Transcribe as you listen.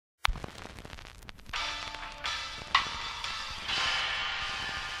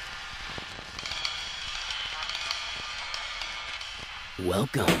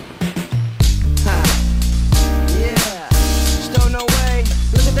Welcome. Ha. Yeah, still no way.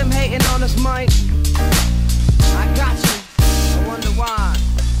 Look at them hating on us, Mike. I got you. I wonder why.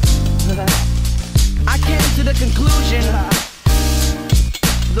 I came to the conclusion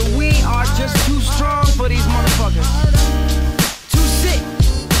that we are just too strong for these motherfuckers. Too sick.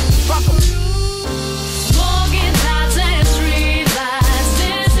 Fuck 'em. Walking past the street lights,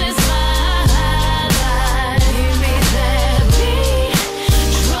 this is my life. Give me that beat,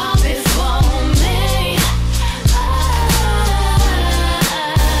 drop it for me.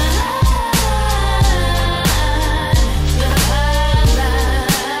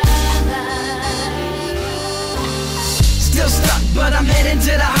 Still stuck, but I'm heading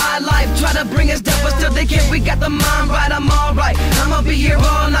to the high life. Try to bring us down, but still they can't. We got the mind right, I'm alright. I'ma be here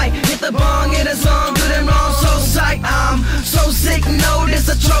all night. Hit the bong, hit a song, good and wrong, so psyched. I'm so sick, no, this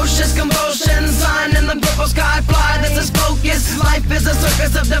atrocious convulsion. Sign in the purple sky, fly, this is focus. Life is a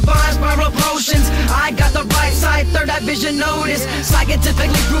circus of divine spiral potions. I got the right side, third eye vision, notice.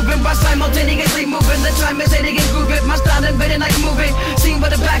 Scientifically proven by simultaneously moving. The time is hitting and grooving. My style invading like moving. Seen by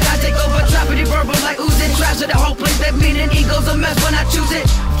the back, I take over. Trapity verbal like oozing. Trash to the whole place, that meaning ego's a mess when I choose it.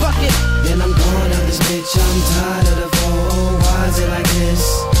 Fuck it. Then I'm gone out this bitch, I'm tired of the flow. Why is it like this?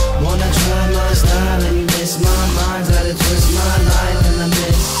 Wanna try my style and you miss my mind. Try to twist my life in the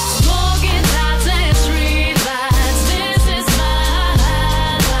mist. Walking past the street lights, this is my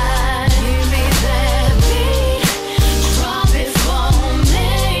life. Give me that beat, drop it for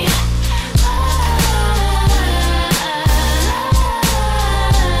me.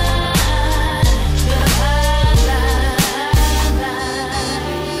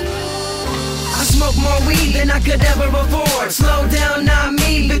 I smoke more weed than I could ever afford. Slow down, not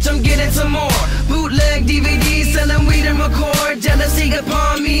me, bitch, I'm getting some more. Bootleg DVDs, selling weed and record. Jealousy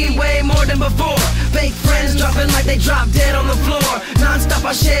upon me, way more than before. Fake friends dropping like they dropped dead on the floor. Non-stop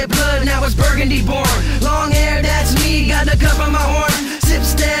I shed blood, now it's burgundy born. Long hair, that's me, got the cup on my horn.